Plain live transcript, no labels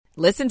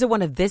Listen to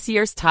one of this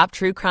year's top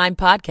true crime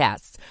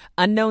podcasts.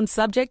 Unknown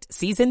Subject,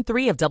 Season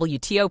 3 of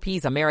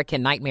WTOP's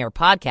American Nightmare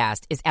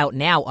podcast is out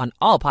now on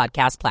all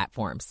podcast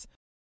platforms.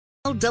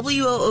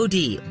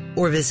 WOOD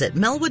or visit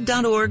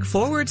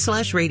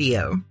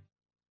melwood.org/radio.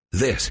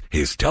 This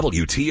is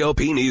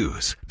WTOP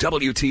News.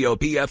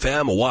 WTOP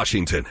FM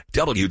Washington.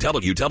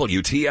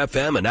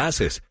 WWWT-FM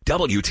Manassas.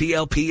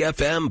 WTLP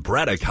FM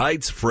Braddock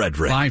Heights,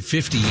 Frederick.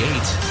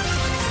 5:58.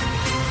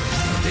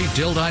 Dave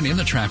Dildine in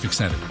the traffic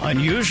center.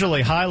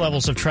 Unusually high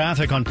levels of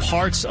traffic on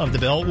parts of the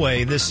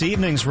Beltway. This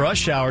evening's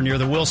rush hour near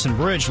the Wilson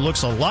Bridge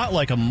looks a lot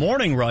like a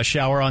morning rush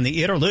hour on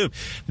the Inner Loop.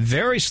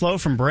 Very slow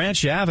from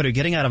Branch Avenue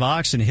getting out of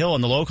Oxon Hill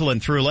in the local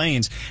and through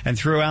lanes and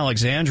through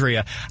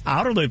Alexandria.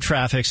 Outer Loop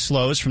traffic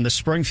slows from the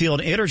Springfield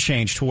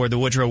interchange toward the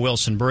Woodrow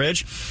Wilson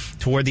Bridge,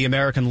 toward the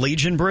American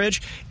Legion Bridge.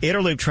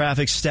 Inner Loop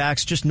traffic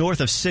stacks just north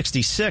of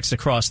 66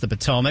 across the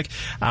Potomac.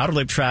 Outer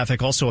Loop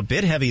traffic also a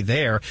bit heavy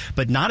there,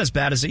 but not as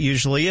bad as it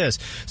usually is.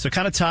 So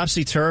kind of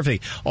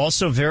topsy-turvy.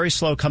 Also very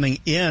slow coming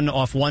in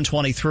off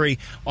 123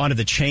 onto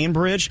the Chain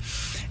Bridge,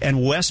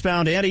 and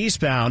westbound and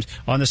eastbound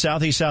on the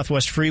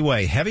Southeast-Southwest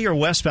Freeway. Heavier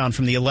westbound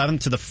from the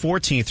 11th to the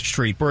 14th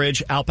Street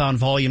Bridge. Outbound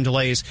volume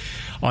delays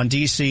on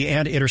D.C.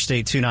 and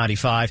Interstate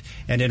 295,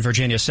 and in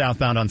Virginia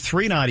southbound on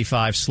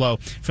 395 slow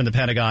from the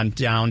Pentagon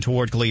down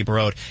toward Glebe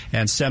Road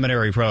and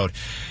Seminary Road.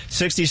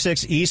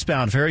 66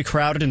 eastbound, very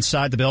crowded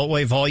inside the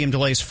Beltway. Volume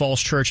delays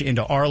Falls Church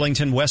into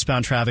Arlington.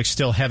 Westbound traffic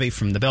still heavy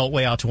from the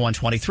Beltway out to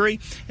 123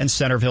 and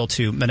Centerville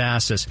to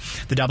Manassas.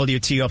 The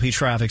WTOP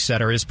Traffic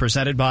Center is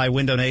presented by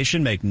Window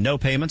Nation. Make no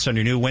payments on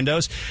your new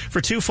windows for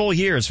 2 full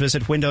years.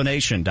 Visit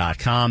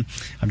windownation.com.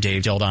 I'm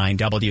Dave Dildine,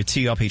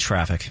 WTOP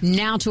Traffic.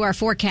 Now to our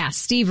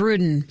forecast. Steve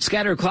Rudin.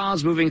 Scattered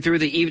clouds moving through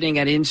the evening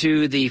and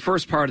into the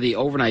first part of the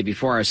overnight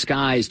before our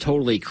skies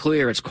totally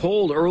clear. It's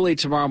cold early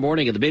tomorrow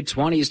morning in the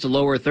mid-20s to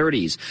lower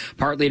 30s.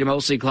 Partly to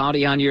mostly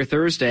cloudy on your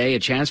Thursday. A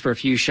chance for a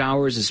few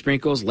showers and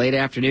sprinkles late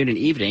afternoon and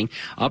evening.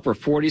 Upper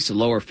 40s to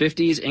lower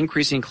 50s.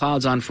 Increasing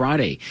clouds on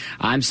Friday.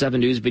 I'm 7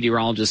 News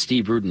meteorologist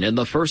Steve Rudin in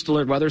the First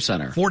Alert Weather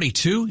Center.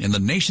 42 in the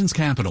nation's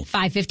capital.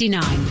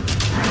 5:59.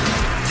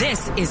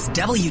 This is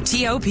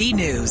WTOP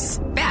News.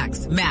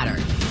 Facts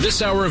matter.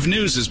 This hour of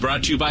news is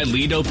brought to you by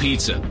Lido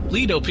Pizza.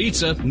 Lido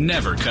Pizza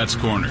never cuts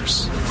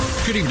corners.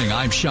 Good evening.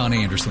 I'm Sean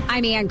Anderson.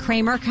 I'm Ann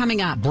Kramer.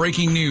 Coming up.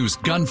 Breaking news.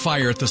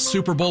 Gunfire at the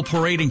Super Bowl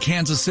parade in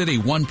Kansas City.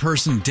 1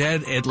 person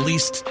dead, at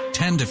least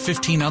 10 to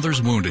 15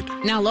 others wounded.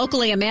 Now,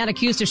 locally, a man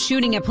accused of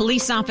shooting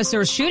police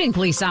officers,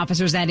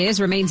 that is,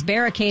 remains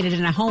barricaded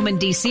in a home in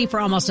D.C. for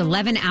almost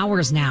 11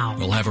 hours now.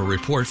 We'll have a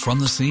report from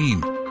the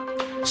scene.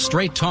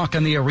 Straight talk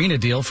on the arena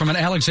deal from an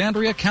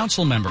Alexandria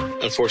council member.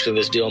 Unfortunately,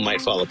 this deal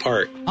might fall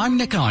apart. I'm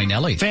Nick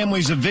Einelli.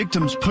 Families of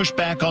victims push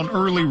back on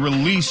early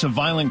release of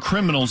violent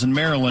criminals in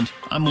Maryland.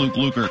 I'm Luke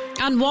Luker.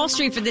 On Wall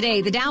Street for the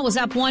day, the Dow was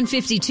up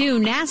 152,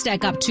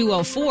 NASDAQ up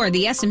 204,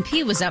 the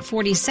S&P was up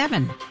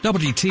 47.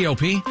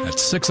 WTOP at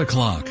 6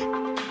 o'clock.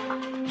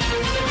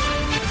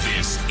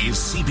 This is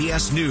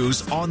CBS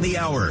News on the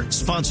Hour,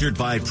 sponsored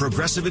by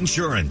Progressive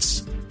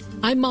Insurance.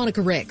 I'm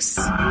Monica Ricks.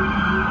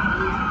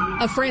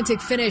 A frantic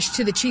finish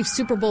to the Chiefs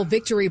Super Bowl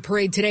victory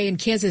parade today in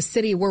Kansas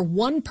City, where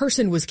 1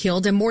 person was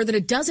killed and more than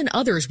a dozen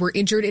others were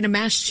injured in a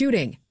mass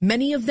shooting,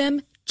 many of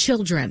them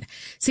children.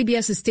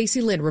 CBS's Stacey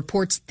Lynn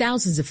reports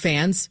thousands of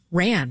fans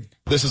ran.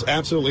 This is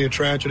absolutely a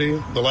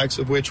tragedy, the likes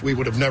of which we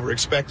would have never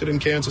expected in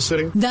Kansas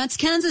City. That's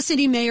Kansas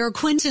City Mayor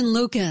Quentin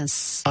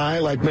Lucas. I,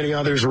 like many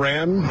others,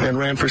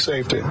 ran for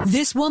safety.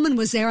 This woman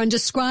was there and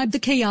described the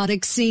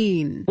chaotic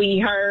scene. We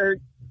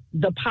heard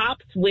the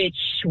pops, which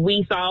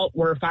we thought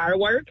were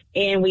fireworks,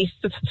 and we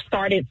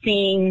started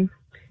seeing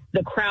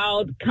the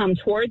crowd come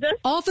towards us.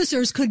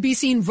 Officers could be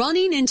seen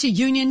running into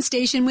Union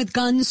Station with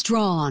guns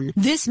drawn.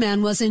 This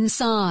man was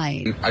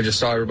inside. I just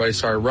saw everybody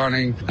start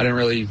running. I didn't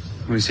really,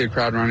 when you see a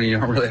crowd running, you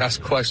don't really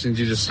ask questions.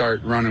 You just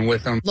start running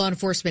with them. Law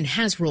enforcement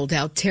has ruled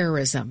out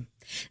terrorism.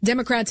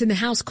 Democrats in the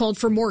House called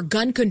for more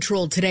gun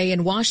control today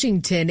in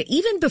Washington,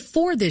 even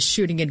before this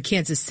shooting in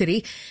Kansas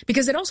City,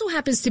 because it also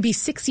happens to be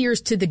 6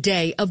 years to the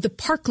day of the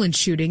Parkland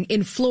shooting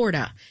in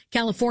Florida.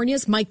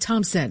 California's Mike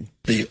Thompson.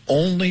 The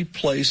only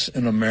place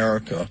in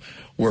America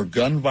where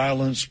gun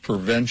violence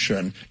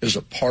prevention is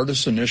a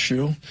partisan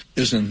issue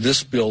is in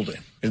this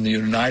building, in the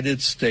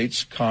United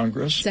States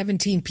Congress.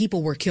 17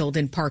 people were killed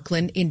in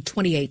Parkland in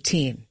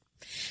 2018.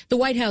 The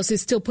White House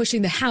is still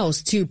pushing the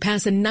House to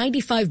pass a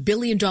 $95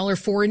 billion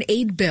foreign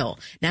aid bill.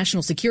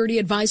 National Security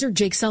Advisor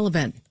Jake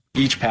Sullivan.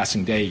 Each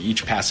passing day,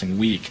 each passing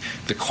week,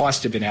 the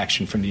cost of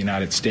inaction from the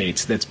United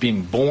States that's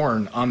being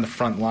borne on the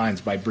front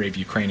lines by brave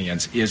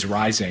Ukrainians is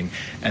rising,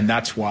 and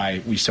that's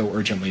why we so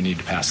urgently need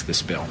to pass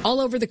this bill. All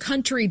over the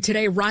country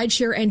today,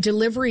 rideshare and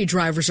delivery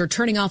drivers are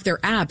turning off their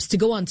apps to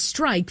go on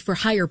strike for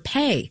higher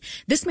pay.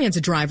 This man's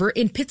a driver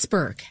in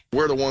Pittsburgh.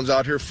 We're the ones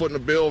out here footing the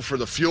bill for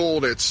the fuel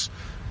that's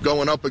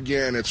going up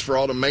again. It's for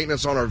all the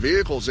maintenance on our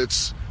vehicles.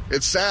 It's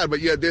sad, but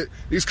yeah,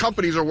 these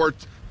companies are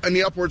worth in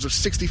the upwards of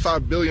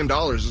 $65 billion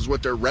is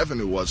what their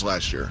revenue was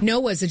last year.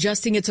 NOAA's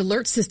adjusting its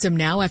alert system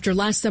now after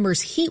last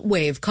summer's heat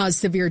wave caused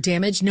severe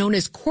damage known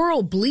as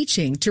coral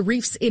bleaching to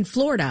reefs in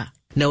Florida.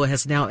 NOAA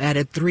has now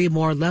added 3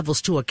 more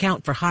levels to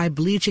account for high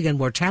bleaching and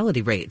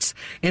mortality rates.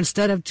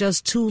 Instead of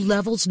just 2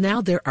 levels,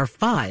 now there are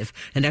 5,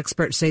 and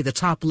experts say the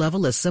top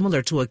level is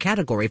similar to a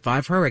Category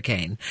 5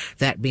 hurricane.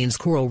 That means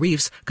coral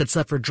reefs could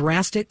suffer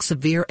drastic,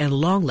 severe, and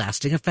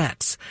long-lasting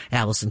effects.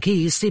 Allison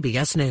Keyes,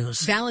 CBS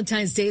News.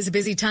 Valentine's Day is a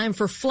busy time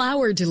for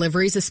flower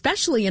deliveries,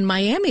 especially in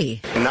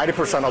Miami.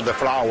 90% of the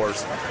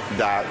flowers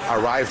that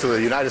arrive to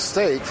the United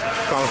States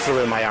come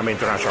through the Miami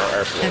International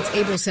Airport. That's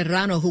Abel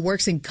Serrano, who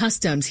works in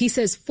customs. He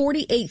says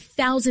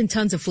 48,000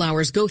 tons of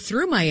flowers go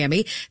through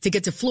Miami to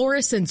get to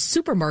florists and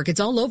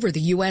supermarkets all over the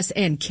U.S.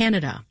 and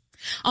Canada.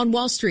 On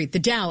Wall Street, the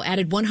Dow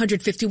added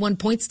 151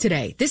 points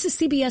today. This is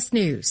CBS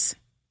News.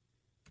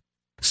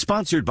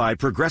 Sponsored by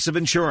Progressive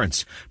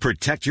Insurance.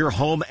 Protect your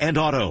home and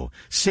auto.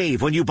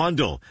 Save when you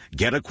bundle.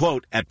 Get a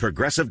quote at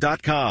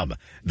Progressive.com.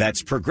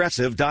 That's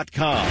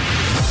Progressive.com.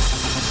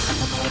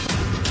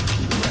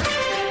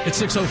 It's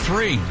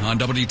 6:03 on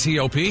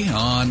WTOP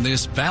on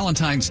this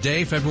Valentine's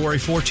Day, February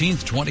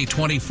 14th,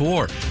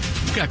 2024.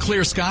 We've got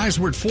clear skies.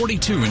 We're at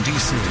 42 in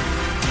D.C.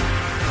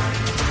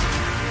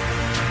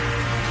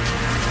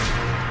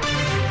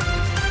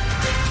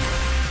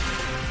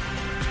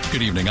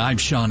 Good evening. I'm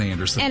Sean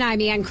Anderson. And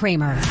I'm Ann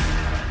Kramer.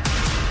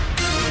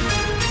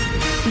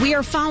 We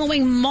are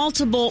following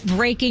multiple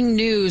breaking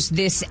news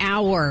this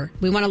hour.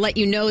 We want to let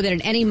you know that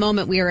at any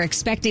moment we are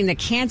expecting the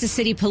Kansas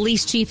City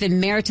police chief and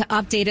mayor to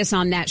update us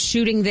on that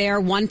shooting there.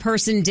 1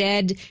 person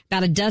dead,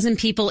 about a dozen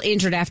people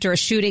injured after a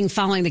shooting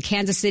following the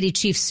Kansas City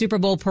Chiefs Super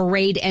Bowl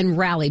parade and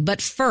rally.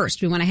 But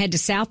first, we want to head to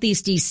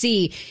Southeast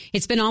D.C.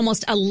 It's been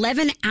almost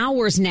 11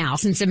 hours now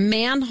since a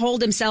man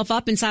holed himself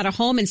up inside a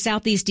home in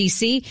Southeast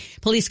D.C.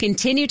 Police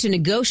continue to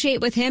negotiate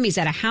with him. He's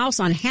at a house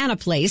on Hannah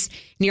Place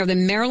near the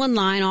Maryland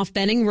line off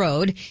Benning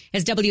Road.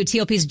 As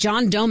WTOP's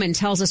John Doman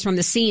tells us from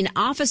the scene,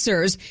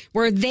 officers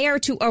were there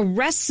to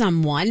arrest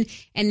someone,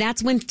 and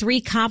that's when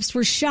 3 cops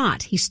were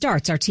shot. He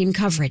starts our team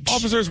coverage.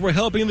 Officers were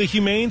helping the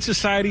Humane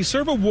Society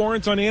serve a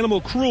warrant on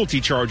animal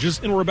cruelty charges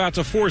and were about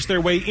to force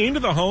their way into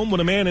the home when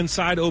a man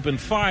inside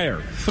opened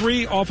fire.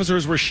 3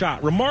 officers were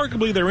shot.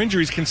 Remarkably, their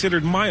injuries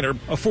considered minor.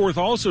 A 4th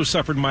also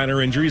suffered minor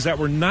injuries that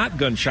were not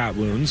gunshot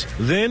wounds.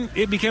 Then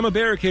it became a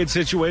barricade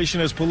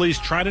situation as police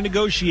tried to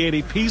negotiate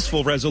a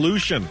peaceful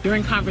resolution.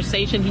 During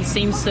conversation, he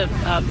seems to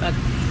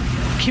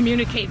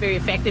communicate very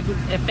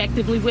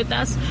effectively with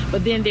us,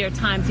 but then there are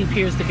times he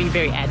appears to be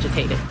very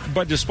agitated.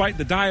 But despite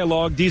the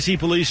dialogue, D.C.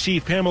 Police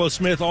Chief Pamela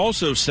Smith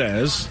also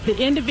says the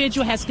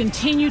individual has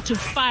continued to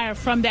fire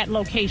from that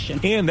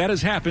location. And that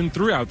has happened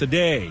throughout the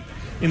day.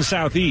 In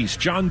Southeast,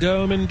 John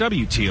Doman,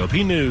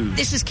 WTOP News.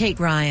 This is Kate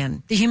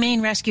Ryan. The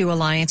Humane Rescue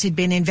Alliance had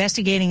been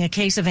investigating a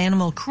case of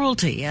animal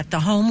cruelty at the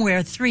home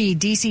where 3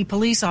 D.C.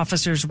 police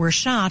officers were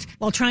shot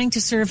while trying to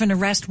serve an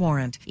arrest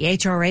warrant. The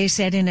HRA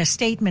said in a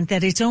statement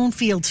that its own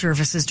field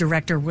services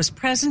director was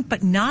present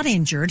but not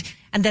injured,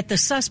 and that the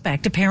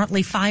suspect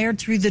apparently fired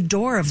through the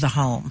door of the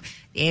home.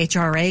 The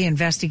HRA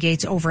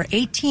investigates over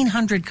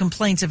 1,800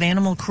 complaints of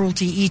animal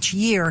cruelty each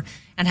year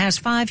and has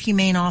 5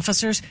 humane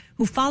officers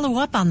who follow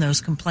up on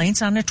those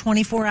complaints on a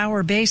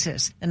 24-hour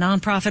basis. The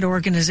nonprofit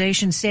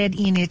organization said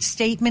in its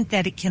statement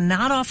that it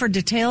cannot offer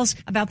details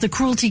about the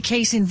cruelty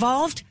case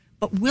involved,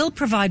 but will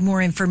provide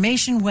more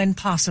information when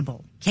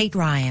possible. Kate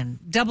Ryan,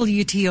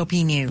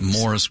 WTOP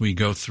News. More as we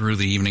go through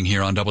the evening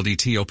here on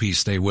WTOP.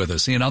 Stay with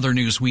us. In other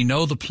news, we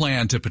know the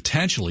plan to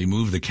potentially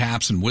move the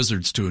Caps and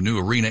Wizards to a new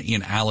arena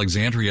in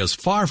Alexandria is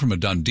far from a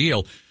done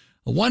deal.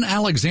 One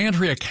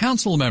Alexandria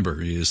council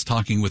member is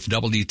talking with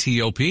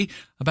WTOP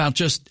about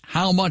just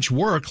how much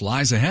work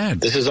lies ahead.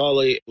 This is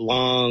all a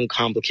long,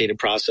 complicated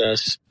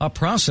process. A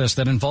process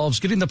that involves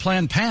getting the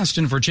plan passed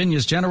in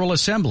Virginia's General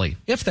Assembly.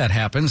 If that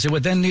happens, it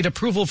would then need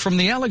approval from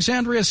the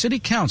Alexandria City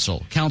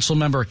Council.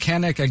 Councilmember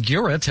Kanek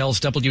Aguirre tells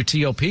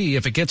WTOP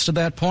if it gets to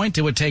that point,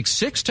 it would take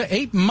 6 to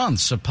 8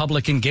 months of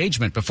public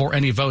engagement before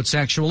any votes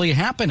actually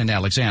happen in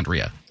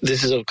Alexandria.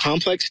 This is a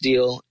complex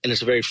deal, and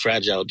it's a very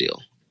fragile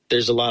deal.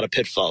 There's a lot of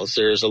pitfalls.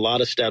 There's a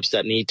lot of steps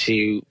that need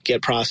to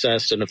get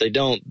processed, and if they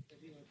don't,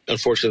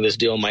 unfortunately, this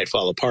deal might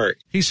fall apart.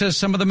 He says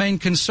some of the main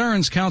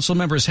concerns council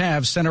members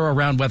have center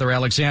around whether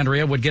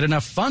Alexandria would get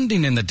enough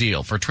funding in the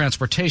deal for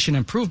transportation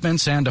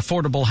improvements and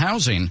affordable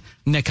housing.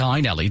 Nick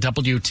Einelli,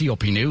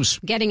 WTOP News.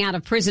 Getting out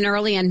of prison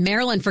early in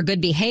Maryland for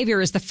good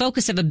behavior is the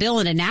focus of a bill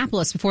in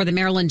Annapolis before the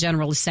Maryland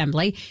General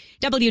Assembly.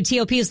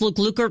 WTOP's Luke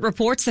Lukert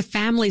reports the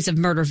families of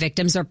murder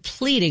victims are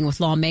pleading with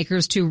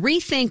lawmakers to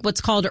rethink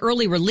what's called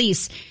early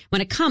release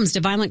when it comes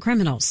to violent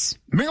criminals.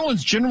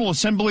 Maryland's General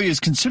Assembly is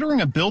considering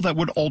a bill that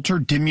would alter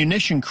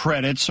diminution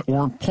credits,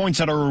 or points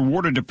that are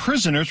awarded to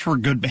prisoners for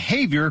good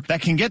behavior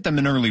that can get them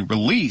an early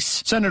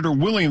release. Senator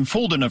William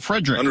Fulden of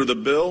Frederick. Under the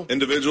bill,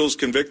 individuals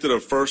convicted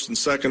of first and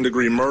second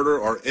second-degree murder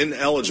are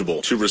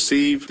ineligible to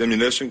receive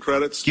diminution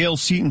credits. Gail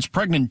Seaton's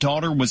pregnant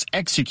daughter was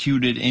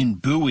executed in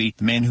Bowie.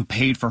 The man who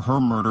paid for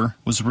her murder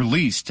was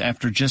released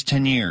after just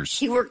 10 years.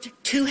 He worked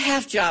 2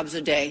 half jobs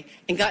a day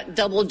and got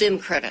double dim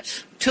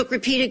credits. Took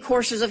repeated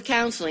courses of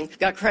counseling,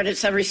 got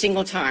credits every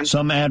single time.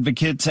 Some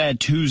advocates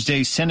at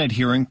Tuesday's Senate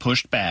hearing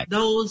pushed back.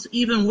 Those,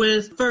 even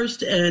with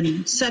first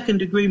and second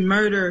degree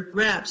murder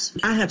raps,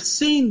 I have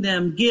seen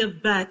them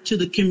give back to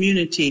the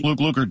community. Luke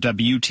Luker,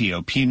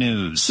 WTOP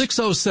News.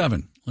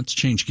 6:07. Let's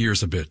change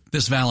gears a bit.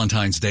 This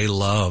Valentine's Day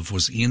love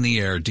was in the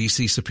air.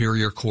 D.C.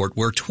 Superior Court,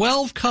 where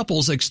 12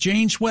 couples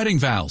exchanged wedding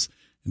vows.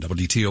 And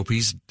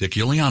WTOP's Dick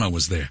Iuliano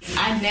was there.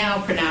 I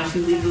now pronounce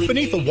you legally.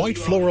 Beneath a white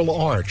floral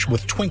arch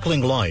with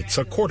twinkling lights,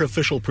 a court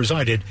official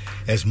presided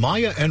as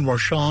Maya and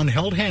Rashawn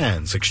held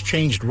hands,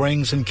 exchanged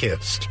rings, and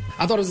kissed.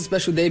 I thought it was a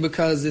special day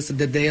because it's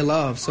the day of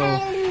love. So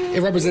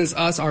it represents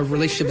us. Our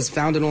relationship is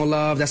founded on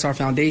love. That's our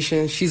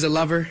foundation. She's a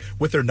lover.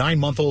 With their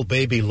 9-month-old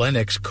baby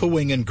Lennox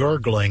cooing and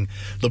gurgling,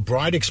 the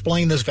bride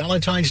explained this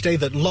Valentine's Day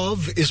that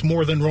love is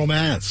more than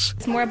romance.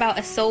 It's more about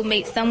a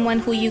soulmate, someone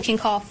who you can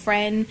call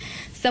friend,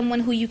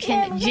 someone who you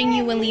can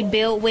genuinely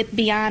build with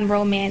beyond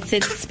romance.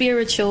 It's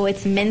spiritual,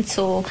 it's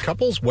mental.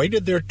 Couples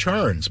waited their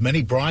turns,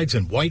 many brides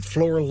in white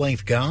floral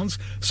length gowns,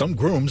 some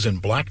grooms in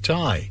black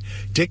tie.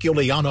 Dick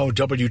Iuliano,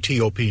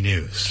 WTOP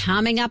News.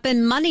 Coming up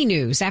in Money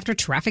News after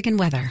traffic and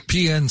weather.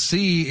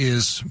 PNC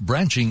is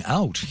branching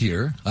out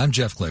here. I'm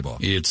Jeff Claybaugh.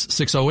 It's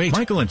 6:08.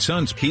 Michael and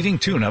Son's heating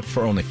tune-up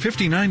for only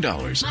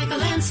 $59.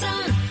 Michael and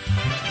Son.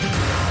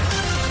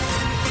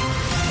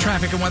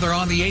 Traffic and weather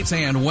on the 8th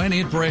and when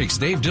it breaks.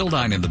 Dave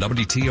Dildine in the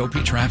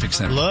WTOP Traffic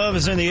Center. Love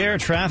is in the air.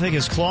 Traffic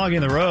is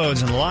clogging the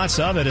roads, and lots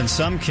of it in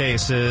some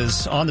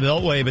cases on the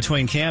Beltway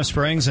between Camp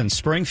Springs and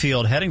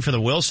Springfield, heading for the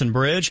Wilson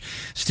Bridge.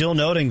 Still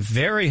noting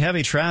very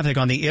heavy traffic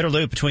on the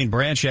Interloop between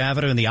Branch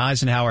Avenue and the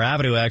Eisenhower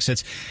Avenue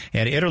exits.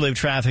 And Interloop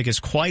traffic is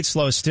quite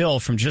slow still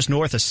from just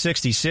north of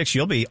 66.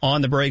 You'll be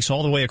on the brakes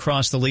all the way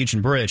across the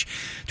Legion Bridge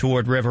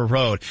toward River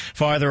Road.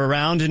 Farther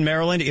around in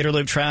Maryland,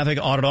 Interloop traffic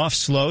on and off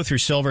slow through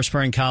Silver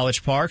Spring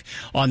College Park.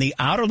 On the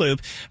outer loop,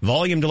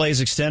 volume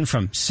delays extend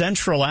from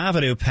Central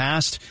Avenue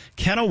past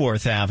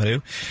Kenilworth Avenue.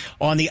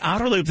 On the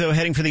outer loop, though,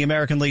 heading for the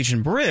American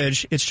Legion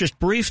Bridge, it's just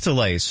brief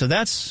delays. So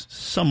that's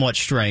somewhat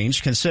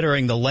strange,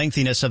 considering the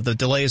lengthiness of the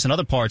delays in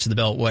other parts of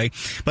the Beltway.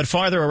 But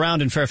farther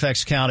around in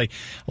Fairfax County,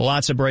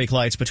 lots of brake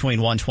lights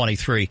between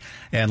 123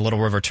 and Little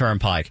River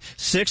Turnpike.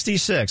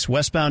 66,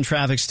 westbound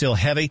traffic still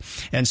heavy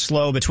and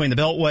slow between the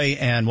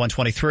Beltway and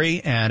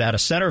 123. And out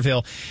of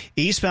Centerville,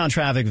 eastbound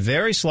traffic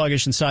very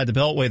sluggish inside the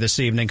Beltway this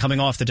evening, coming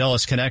off the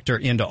Dulles Connector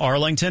into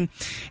Arlington.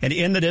 And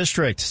in the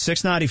district,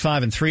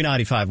 695 and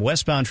 395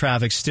 westbound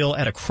traffic still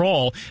at a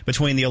crawl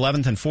between the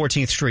 11th and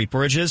 14th Street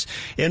bridges.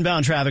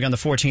 Inbound traffic on the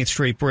 14th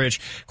Street bridge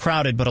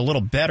crowded but a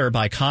little better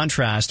by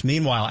contrast.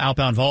 Meanwhile,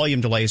 outbound volume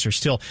delays are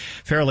still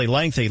fairly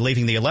lengthy,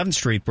 leaving the 11th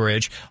Street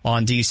bridge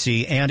on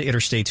DC and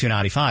Interstate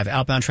 295.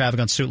 Outbound traffic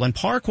on Suitland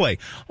Parkway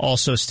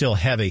also still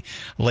heavy.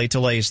 Late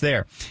delays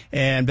there.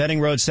 And Benning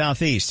Road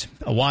Southeast,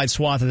 a wide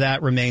swath of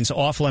that remains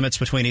off limits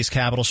between East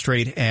Capitol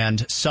Street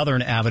and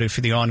Southern Avenue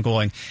for the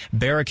ongoing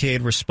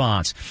barricade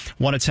response.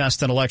 Want to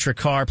test an electric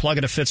car? Plug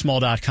it to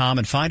fitzmall.com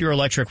and find your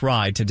electric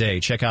ride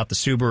today. Check out the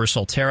Subaru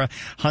Solterra,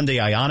 Hyundai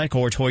Ioniq,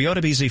 or Toyota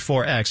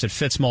BZ4X at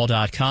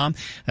fitzmall.com.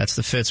 That's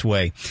the Fitz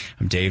way.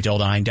 I'm Dave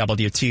Dildine,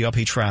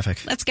 WTOP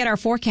Traffic. Let's get our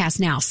forecast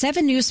now.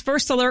 7 News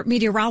First Alert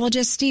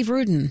meteorologist Steve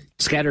Rudin.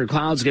 Scattered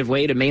clouds give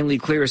way to mainly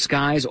clear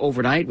skies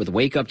overnight with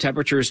wake-up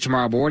temperatures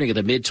tomorrow morning in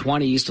the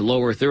mid-20s to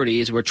lower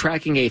 30s. We're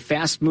tracking a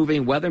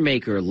fast-moving weather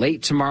maker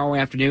late tomorrow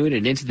afternoon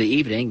and into the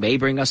evening. May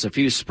bring us a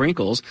few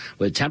sprinkles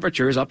with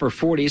temperatures upper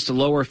 40s to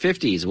lower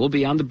 50s. We'll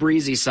be on the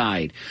breezy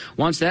side.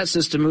 Once that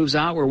system moves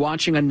out, we're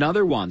watching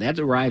another one. That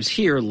arrives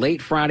here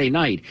late Friday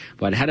night.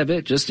 But ahead of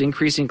it, just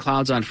increasing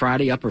clouds on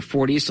Friday, upper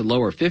 40s to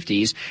lower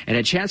 50s, and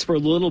a chance for a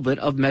little bit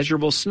of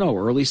measurable snow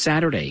early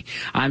Saturday.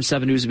 I'm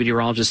 7 News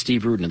meteorologist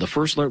Steve Rudin of the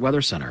First Alert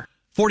Weather Center.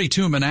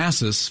 42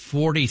 Manassas,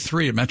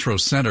 43 at Metro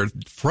Center.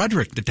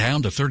 Frederick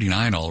down to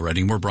 39 already.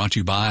 And we're brought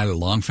to you by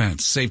Long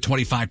Fence. Save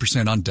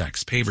 25% on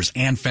decks, pavers,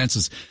 and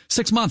fences.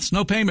 6 months,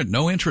 no payment,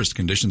 no interest.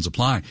 Conditions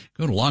apply.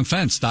 Go to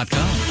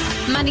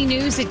longfence.com. Money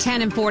News at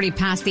 10 and 40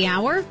 past the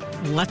hour.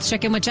 Let's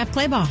check in with Jeff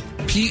Claybaugh.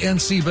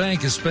 PNC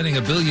Bank is spending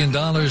 $1 billion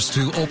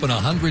to open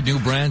 100 new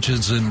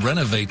branches and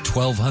renovate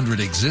 1,200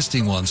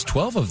 existing ones.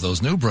 12 of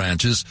those new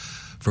branches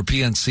for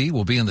PNC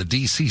will be in the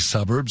D.C.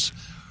 suburbs.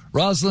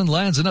 Roslyn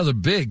lands another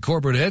big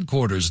corporate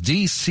headquarters.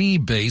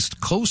 D.C.-based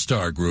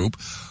CoStar Group,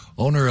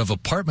 owner of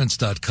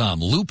Apartments.com,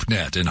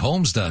 LoopNet, and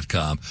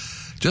Homes.com,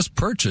 just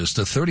purchased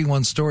a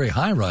 31-story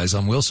high-rise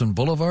on Wilson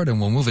Boulevard and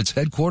will move its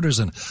headquarters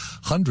and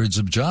hundreds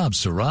of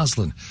jobs to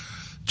Roslyn.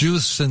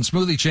 Juice and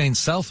smoothie chain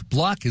South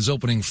Block is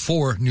opening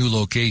 4 new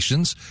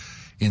locations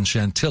in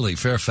Chantilly,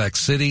 Fairfax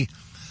City,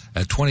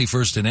 at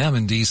 21st and M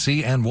in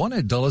D.C., and one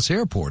at Dulles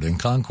Airport in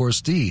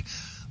Concourse D.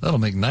 That'll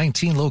make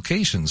 19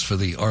 locations for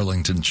the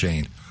Arlington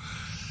chain.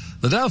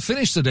 The Dow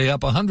finished the day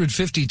up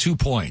 152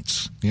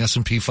 points. The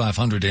S&P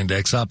 500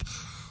 index up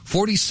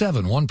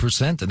 47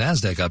 1%. The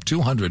NASDAQ up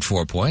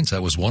 204 points.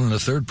 That was 1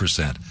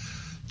 1/3%.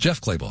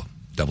 Jeff Claybaugh,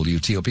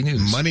 WTOP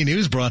News. Money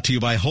News brought to you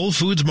by Whole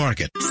Foods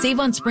Market.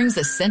 Save on spring's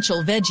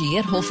essential veggie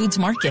at Whole Foods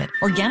Market.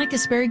 Organic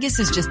asparagus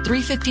is just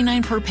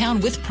 $3.59 per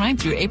pound with Prime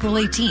through April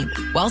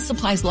 18th. While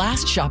supplies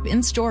last, shop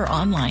in-store,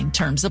 online.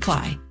 Terms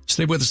apply.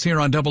 Stay with us here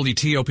on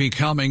WTOP.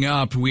 Coming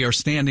up, we are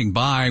standing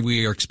by.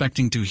 We are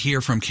expecting to hear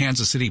from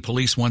Kansas City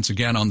police once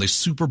again on the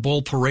Super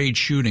Bowl parade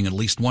shooting. At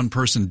least one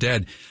person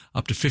dead.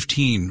 Up to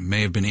 15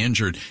 may have been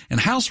injured. And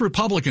House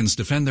Republicans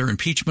defend their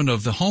impeachment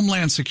of the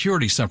Homeland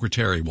Security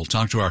Secretary. We'll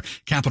talk to our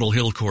Capitol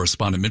Hill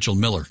correspondent, Mitchell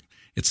Miller.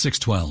 It's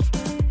 6:12.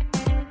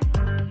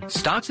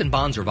 Stocks and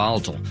bonds are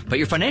volatile, but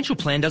your financial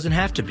plan doesn't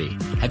have to be.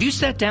 Have you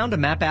sat down to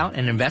map out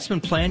an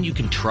investment plan you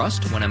can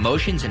trust when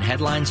emotions and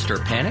headlines stir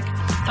panic?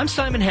 I'm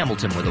Simon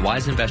Hamilton with the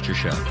Wise Investor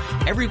Show.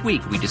 Every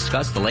week we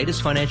discuss the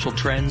latest financial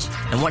trends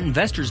and what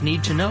investors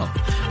need to know.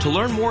 To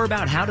learn more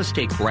about how to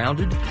stay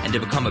grounded and to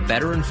become a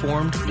better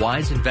informed,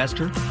 wise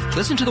investor,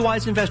 listen to the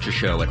Wise Investor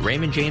Show at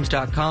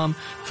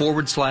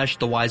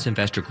RaymondJames.com/The Wise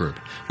Investor Group,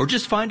 or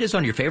just find us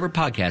on your favorite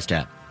podcast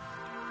app.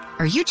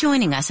 Are you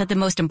joining us at the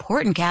most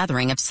important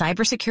gathering of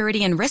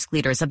cybersecurity and risk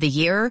leaders of the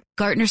year?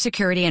 Gartner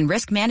Security and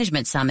Risk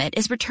Management Summit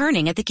is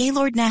returning at the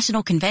Gaylord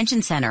National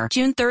Convention Center,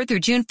 June 3rd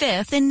through June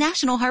 5th in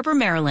National Harbor,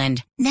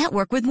 Maryland.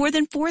 Network with more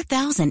than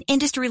 4,000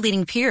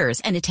 industry-leading peers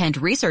and attend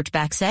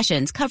research-backed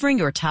sessions covering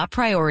your top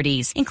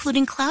priorities,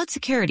 including cloud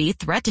security,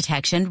 threat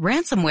detection,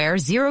 ransomware,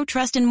 zero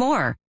trust, and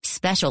more.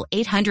 Special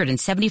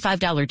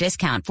 $875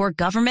 discount for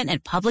government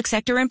and public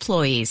sector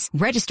employees.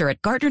 Register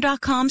at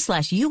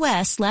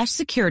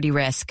Gartner.com/US/security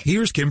risk.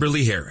 Here's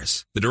Kimberly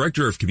Harris, the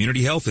Director of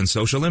Community Health and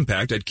Social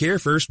Impact at Care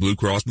First Blue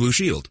Cross Blue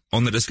Shield,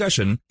 on the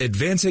discussion,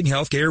 Advancing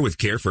Healthcare with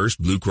Care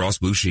First Blue Cross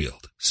Blue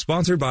Shield.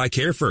 Sponsored by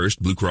Care First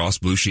Blue Cross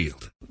Blue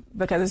Shield.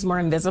 Because it's more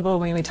invisible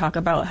when we talk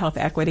about health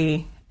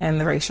equity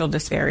and the racial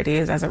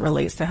disparities as it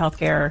relates to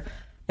healthcare,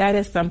 that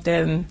is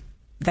something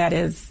that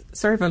is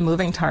sort of a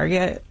moving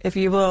target, if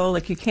you will.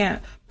 Like, you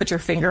can't put your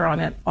finger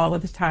on it all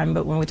of the time,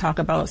 but when we talk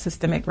about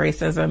systemic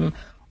racism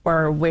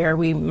or where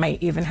we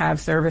might even have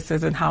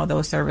services and how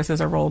those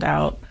services are rolled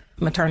out,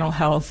 maternal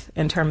health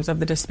in terms of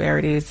the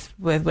disparities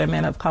with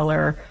women of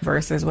color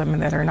versus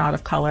women that are not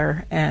of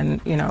color, and,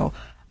 you know,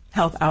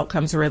 health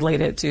outcomes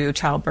related to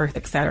childbirth,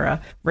 et cetera,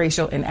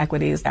 racial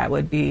inequities, that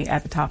would be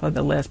at the top of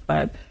the list,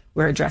 but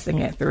we're addressing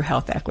it through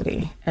health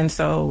equity. And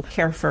so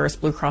Care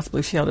First Blue Cross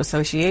Blue Shield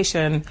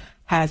Association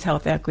has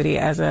health equity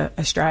as a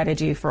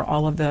strategy for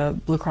all of the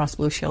Blue Cross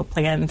Blue Shield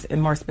plans,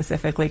 and more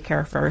specifically,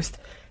 Care First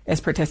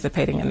is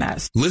participating in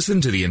that.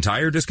 Listen to the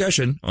entire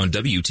discussion on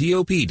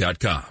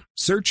WTOP.com.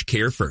 Search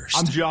Care First.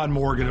 I'm John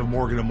Morgan of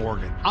Morgan &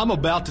 Morgan. I'm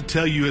about to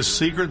tell you a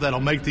secret that'll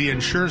make the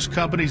insurance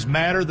companies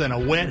madder than a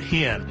wet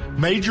hen.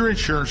 Major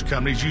insurance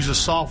companies use a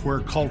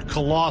software called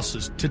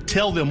Colossus to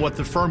tell them what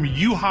the firm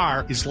you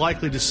hire is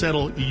likely to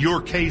settle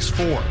your case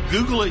for.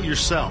 Google it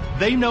yourself.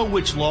 They know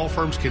which law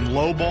firms can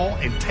lowball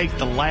and take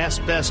the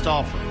last best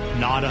offer,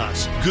 not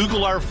us.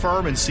 Google our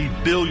firm and see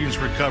billions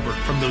recovered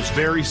from those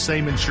very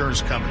same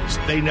insurance companies.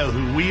 They know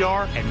who we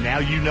are, and now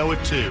you know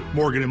it too.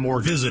 Morgan &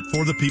 Morgan. Visit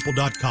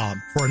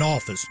forthepeople.com for an office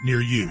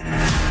near you.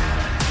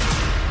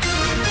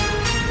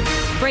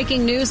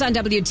 Breaking news on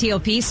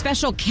WTOP.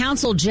 Special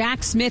counsel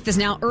Jack Smith is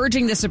now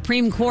urging the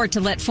Supreme Court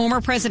to let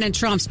former President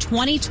Trump's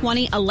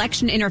 2020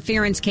 election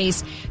interference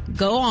case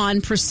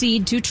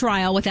proceed to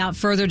trial without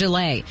further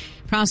delay.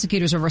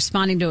 Prosecutors are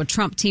responding to a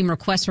Trump team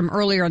request from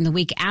earlier in the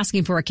week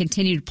asking for a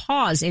continued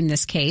pause in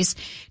this case.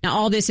 Now,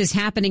 all this is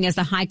happening as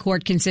the high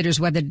court considers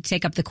whether to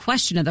take up the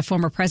question of the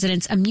former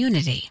president's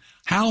immunity.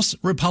 House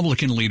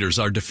Republican leaders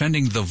are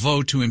defending the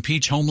vote to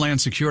impeach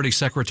Homeland Security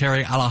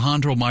Secretary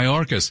Alejandro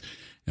Mayorkas.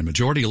 And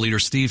Majority Leader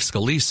Steve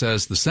Scalise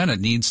says the Senate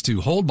needs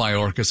to hold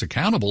Mayorkas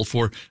accountable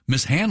for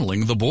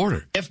mishandling the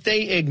border. If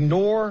they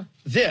ignore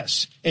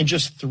this and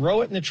just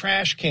throw it in the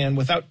trash can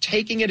without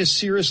taking it as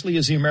seriously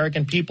as the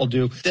American people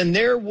do, then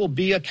there will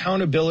be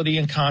accountability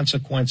and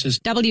consequences.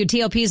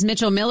 WTOP's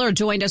Mitchell Miller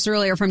joined us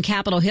earlier from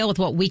Capitol Hill with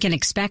what we can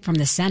expect from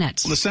the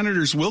Senate. The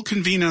senators will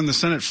convene on the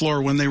Senate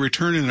floor when they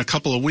return in a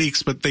couple of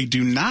weeks, but they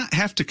do not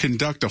have to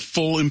conduct a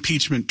full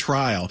impeachment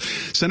trial.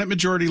 Senate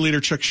Majority Leader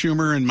Chuck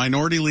Schumer and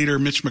Minority Leader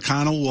Mitch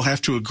McConnell will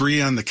have to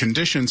agree on the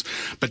conditions,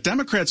 but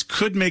Democrats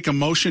could make a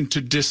motion to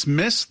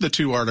dismiss the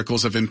two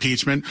articles of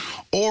impeachment,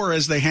 or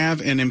as they have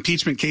in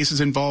impeachment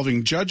cases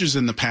involving judges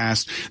in the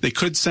past, they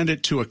could send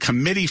it to a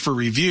committee for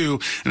review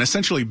and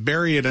essentially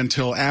bury it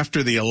until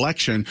after the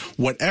election.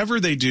 Whatever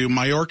they do,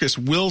 Mayorkas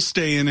will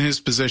stay in his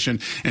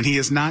position, and he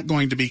is not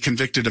going to be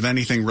convicted of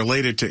anything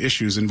related to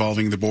issues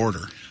involving the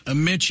border.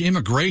 Mitch,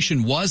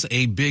 immigration was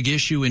a big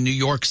issue in New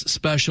York's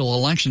special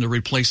election to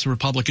replace the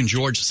Republican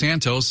George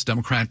Santos.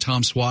 Democrat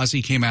Tom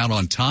Suozzi came out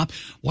on top.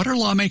 What are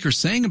lawmakers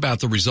saying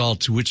about the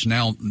result, which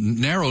now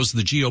narrows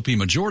the GOP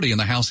majority in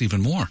the House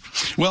even more?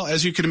 Well,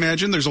 as you can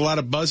imagine, there's a lot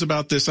of buzz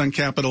about this on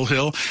Capitol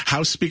Hill.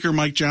 House Speaker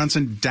Mike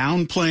Johnson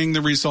downplaying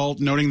the result,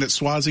 noting that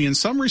Swazi in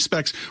some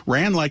respects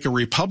ran like a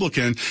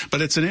Republican,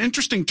 but it's an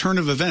interesting turn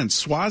of events.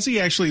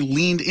 Swazi actually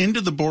leaned into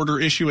the border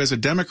issue as a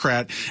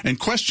Democrat and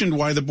questioned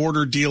why the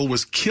border deal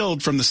was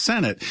killed from the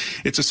Senate.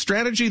 It's a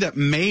strategy that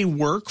may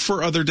work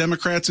for other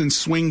Democrats in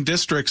swing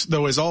districts,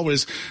 though as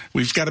always,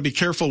 we've got to be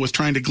careful with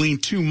trying to glean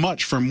too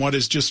much from what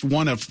is just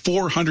one of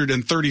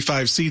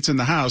 435 seats in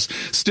the House.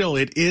 Still,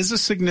 it is a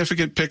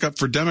significant pickup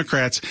for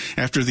Democrats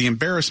after the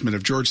embarrassment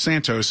of George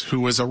Santos,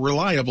 who was a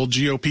reliable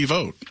GOP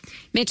vote.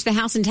 Mitch, the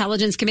House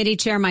Intelligence Committee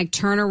Chair Mike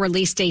Turner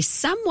released a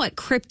somewhat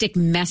cryptic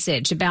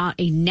message about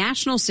a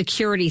national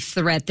security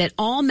threat that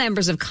all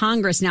members of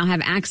Congress now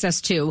have access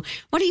to.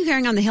 What are you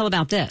hearing on the Hill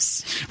about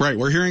this? Right.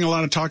 We're hearing a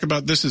lot of talk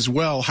about this as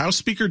well. House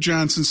Speaker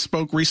Johnson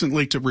spoke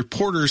recently to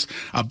reporters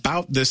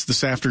about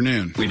this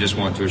afternoon. We just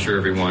want to assure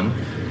everyone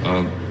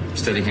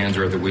steady hands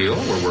are at the wheel.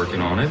 We're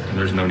working on it, and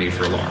there's no need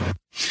for alarm.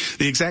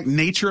 The exact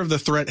nature of the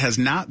threat has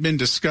not been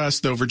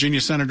discussed, though Virginia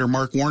Senator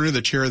Mark Warner,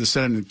 the chair of the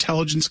Senate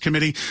Intelligence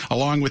Committee,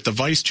 along with the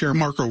vice chair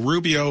Marco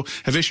Rubio,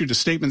 have issued a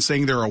statement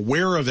saying they're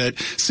aware of it.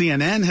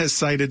 CNN has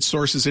cited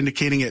sources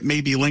indicating it may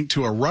be linked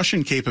to a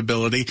Russian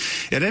capability.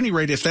 At any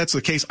rate, if that's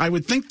the case, I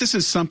would think this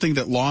is something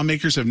that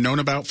lawmakers have known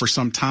about for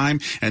some time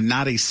and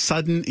not a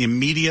sudden,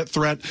 immediate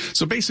threat.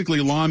 So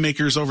basically,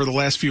 lawmakers over the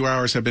last few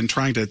hours have been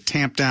trying to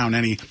tamp down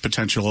any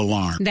potential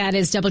alarm. That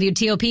is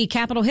WTOP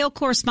Capitol Hill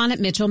correspondent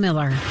Mitchell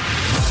Miller.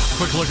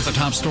 Quick look at the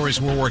top stories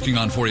we're working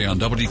on for you on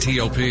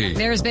WTOP.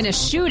 There's been a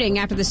shooting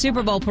after the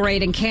Super Bowl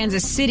parade in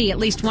Kansas City. At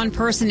least one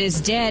person is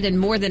dead and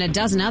more than a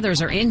dozen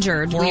others are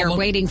injured. We are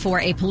waiting for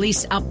a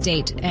police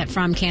update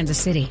from Kansas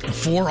City.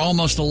 For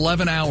almost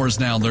 11 hours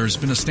now, there's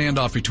been a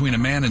standoff between a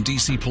man and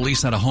D.C.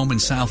 police at a home in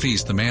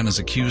Southeast. The man is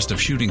accused of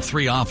shooting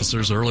 3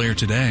 officers earlier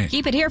today.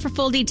 Keep it here for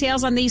full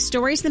details on these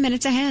stories the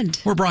minutes ahead.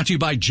 We're brought to you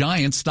by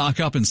Giant. Stock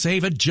up and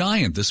save at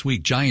Giant. This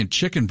week, Giant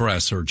chicken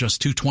breasts are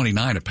just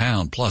 $2.29 a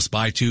pound. Plus,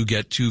 buy 2,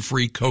 get 2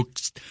 free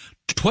Cokes,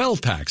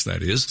 12 packs,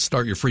 that is.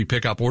 Start your free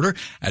pickup order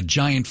at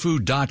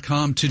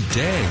giantfood.com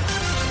today.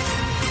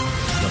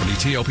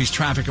 WTOP's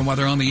traffic and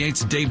weather on the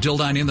 8th. Dave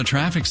Dildine in the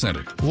traffic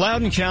center.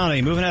 Loudoun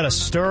County moving out of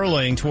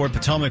Sterling toward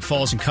Potomac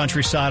Falls and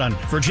Countryside on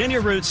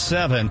Virginia Route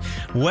 7.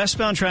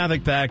 Westbound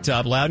traffic backed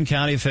up. Loudoun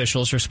County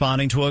officials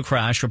responding to a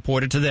crash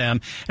reported to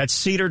them at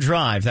Cedar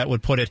Drive. That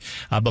would put it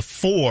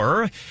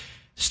before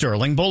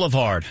Sterling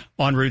Boulevard.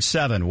 On Route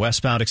 7,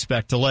 westbound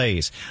expect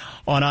delays.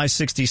 On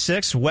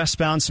I-66,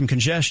 westbound some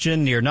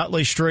congestion near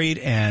Nutley Street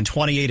and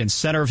 28 in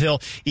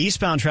Centerville.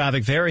 Eastbound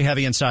traffic very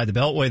heavy inside the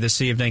Beltway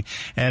this evening.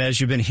 And as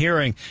you've been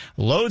hearing,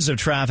 loads of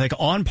traffic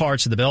on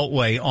parts of the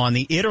Beltway. On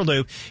the Inner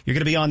Loop, you're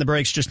going to be on the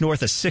brakes just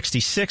north of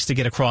 66 to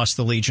get across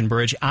the Legion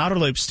Bridge. Outer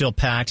Loop still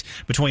packed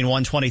between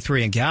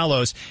 123 and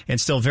Gallows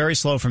and still very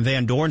slow from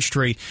Van Dorn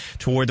Street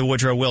toward the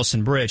Woodrow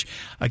Wilson Bridge.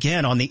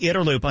 Again, on the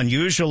Inner Loop,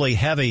 unusually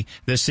heavy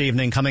this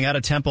evening coming out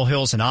of Temple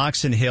Hills and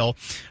Oxon Hill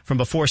from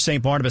before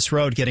St. Barnabas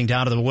Road getting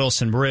down to the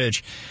Wilson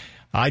Bridge.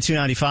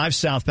 I-295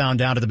 southbound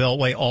down to the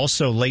Beltway,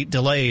 also late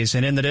delays.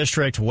 And in the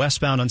district,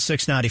 westbound on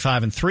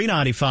 695 and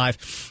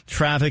 395,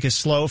 traffic is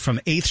slow from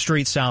 8th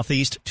Street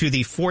southeast to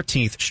the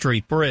 14th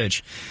Street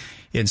Bridge.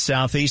 In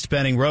Southeast,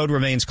 Benning Road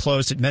remains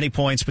closed at many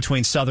points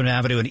between Southern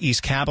Avenue and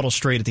East Capitol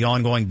Street at the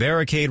ongoing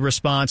barricade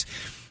response.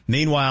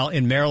 Meanwhile,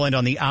 in Maryland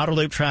on the Outer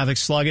Loop, traffic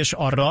sluggish,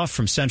 auto off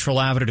from Central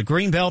Avenue to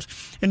Greenbelt.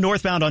 And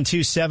northbound on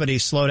 270,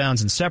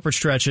 slowdowns in separate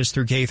stretches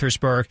through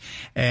Gaithersburg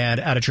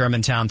and out of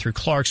Germantown through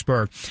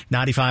Clarksburg.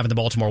 95 in the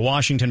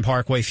Baltimore-Washington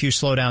Parkway, few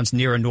slowdowns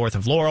near and north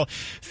of Laurel.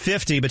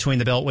 50 between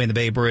the Beltway and the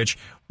Bay Bridge.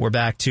 We're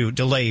back to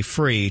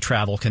delay-free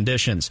travel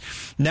conditions.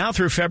 Now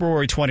through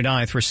February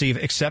 29th, receive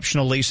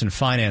exceptional lease and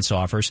finance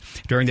offers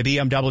during the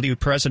BMW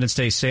President's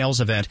Day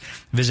sales event.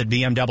 Visit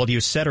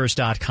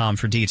BMWCenters.com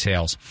for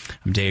details.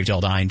 I'm Dave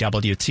Dildine,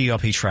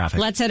 WTOP Traffic.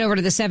 Let's head over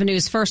to the 7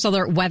 News First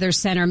Alert Weather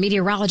Center.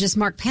 Meteorologist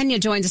Mark Pena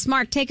joins us.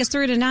 Mark, take us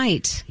through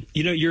tonight.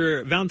 You know,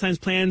 your Valentine's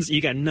plans,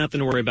 you got nothing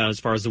to worry about as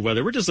far as the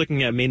weather. We're just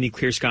looking at mainly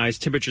clear skies,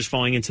 temperatures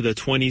falling into the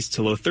 20s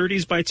to low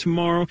 30s by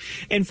tomorrow.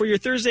 And for your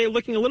Thursday,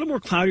 looking a little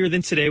more cloudier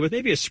than today with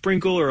maybe a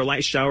sprinkle or a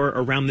light shower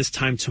around this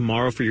time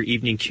tomorrow for your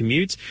evening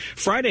commute.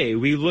 Friday,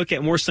 we look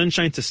at more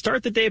sunshine to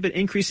start the day, but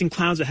increasing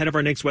clouds ahead of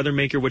our next weather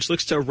maker, which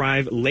looks to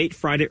arrive late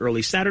Friday,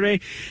 early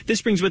Saturday.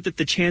 This brings with it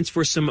the chance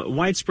for some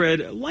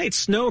widespread light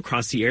snow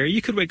across the area.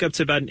 You could wake up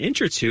to about an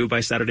inch or two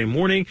by Saturday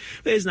morning,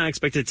 but it is not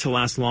expected to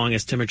last long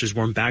as temperatures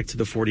warm back to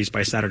the 40s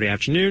by Saturday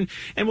afternoon,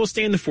 and will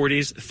stay in the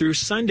 40s through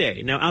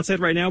Sunday. Now, outside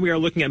right now, we are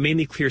looking at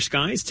mainly clear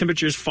skies.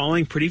 Temperatures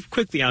falling pretty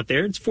quickly out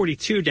there. It's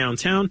 42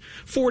 downtown,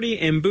 40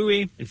 in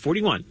Bowie, and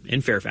 41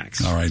 in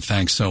Fairfax. All right,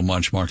 thanks so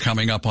much, Mark.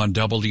 Coming up on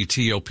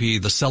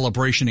WTOP, the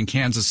celebration in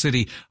Kansas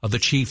City of the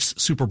Chiefs'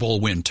 Super Bowl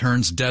win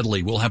turns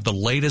deadly. We'll have the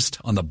latest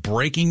on the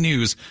breaking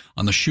news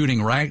on the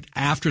shooting right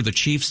after the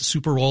Chiefs'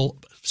 Super Bowl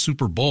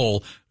Super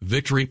Bowl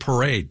victory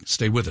parade.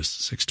 Stay with us,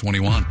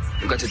 621.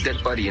 We've got a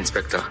dead body,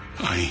 Inspector.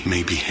 I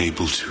may be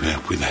able to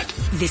help with that.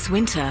 This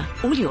winter,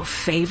 all your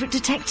favourite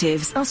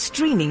detectives are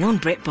streaming on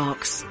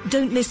BritBox.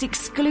 Don't miss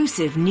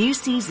exclusive new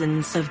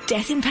seasons of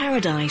Death in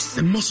Paradise.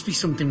 There must be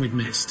something we've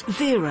missed.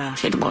 Vera.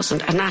 It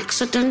wasn't an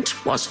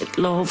accident, was it,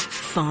 love?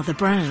 Father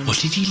Brown. What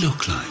did he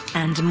look like?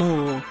 And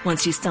more.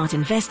 Once you start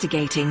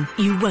investigating,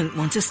 you won't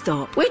want to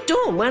stop. We're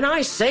done when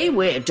I say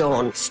we're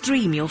done.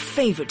 Stream your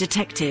favourite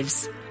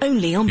detectives.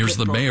 Only on Here's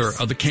BritBox. the mayor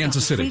of the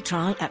Kansas City. Free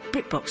trial at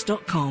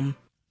BritBox.com.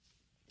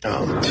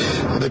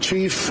 The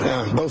chief,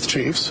 both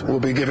chiefs,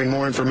 will be giving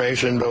more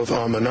information both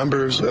on the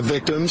numbers of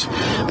victims,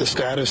 the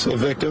status of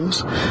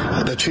victims.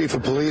 The chief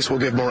of police will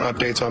give more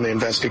updates on the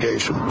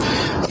investigation.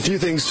 A few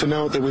things to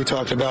note that we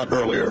talked about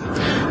earlier.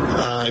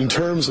 In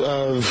terms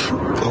of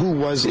who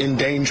was in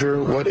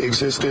danger, what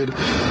existed,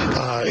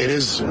 it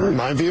is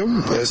my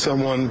view, as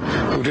someone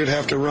who did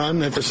have to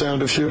run at the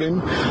sound of shooting,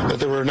 that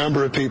there were a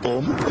number of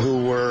people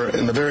who were,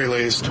 in the very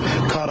least,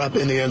 caught up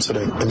in the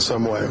incident in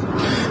some way.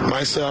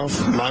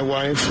 Myself, my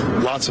wife,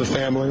 lots of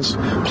families,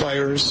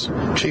 players,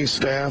 chief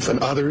staff, and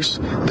others,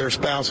 their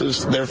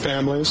spouses, their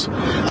families,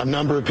 a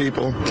number of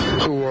people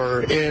who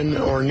were in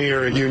or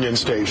near Union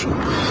Station.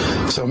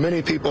 So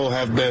many people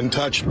have been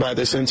touched by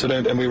this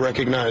incident, and we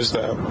recognize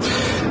that.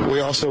 We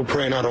also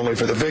pray not only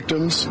for the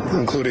victims,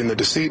 including the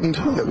decedent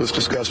that was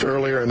discussed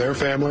earlier and their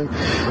family,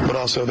 but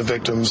also the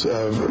victims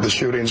of the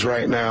shootings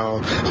right now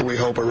who we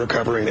hope are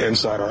recovering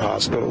inside our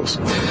hospitals.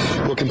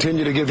 We'll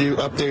continue to give you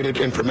updated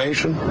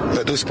information.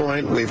 At this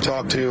point, we've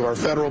talked to our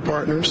federal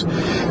partners.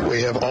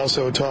 We have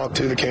also talked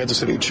to the Kansas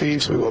City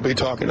Chiefs. We will be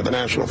talking to the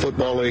National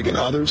Football League and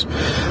others.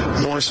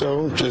 More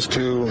so, just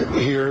to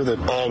hear that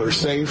all are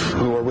safe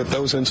who are with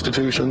those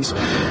institutions,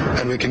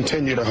 and we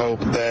continue to hope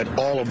that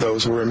all of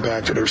those who are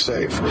impacted are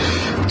safe.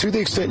 To the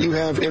extent you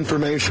have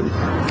information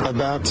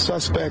about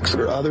suspects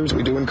or others,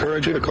 we do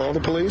encourage you to call the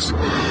police.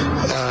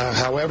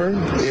 However,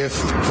 if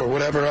for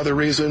whatever other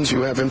reasons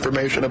you have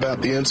information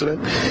about the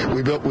incident,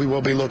 we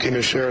will be looking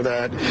to share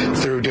that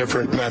through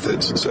different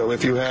methods. So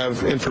if you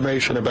have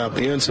information about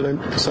the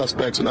incident,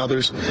 suspects and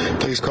others,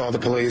 please call the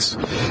police.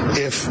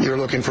 If you're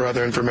looking for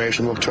other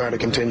information, we'll try to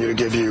continue to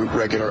give you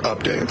regular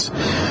updates.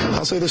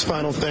 I'll say this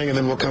final thing, and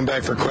then we'll come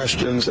back for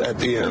questions at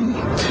the end.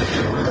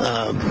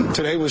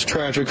 Today was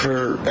tragic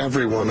for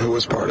everyone who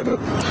was part of it.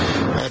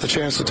 I had the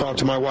chance to talk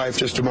to my wife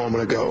just a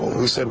moment ago,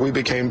 who said we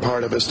became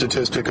part of a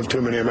statistic of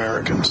too many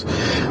Americans,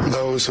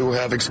 those who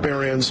have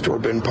experienced or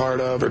been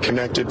part of or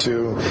connected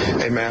to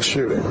a mass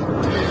shooting.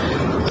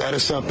 That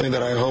is something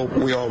that I hope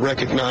we all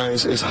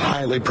recognize is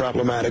highly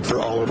problematic for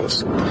all of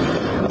us.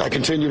 I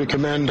continue to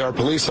commend our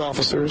police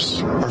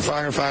officers, our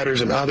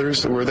firefighters, and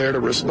others who were there to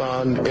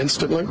respond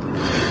instantly.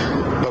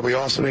 But we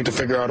also need to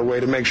figure out a way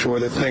to make sure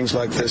that things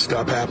like this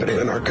stop happening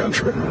in our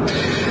country.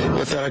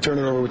 With that, I turn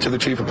it over to the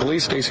Chief of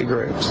Police, Stacey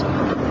Graves.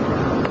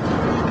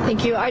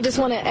 Thank you. I just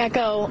want to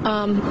echo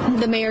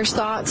the mayor's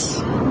thoughts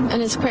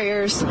and his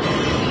prayers,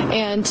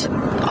 and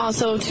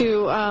also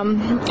to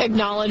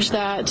acknowledge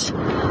that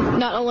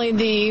not only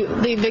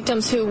the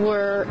victims who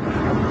were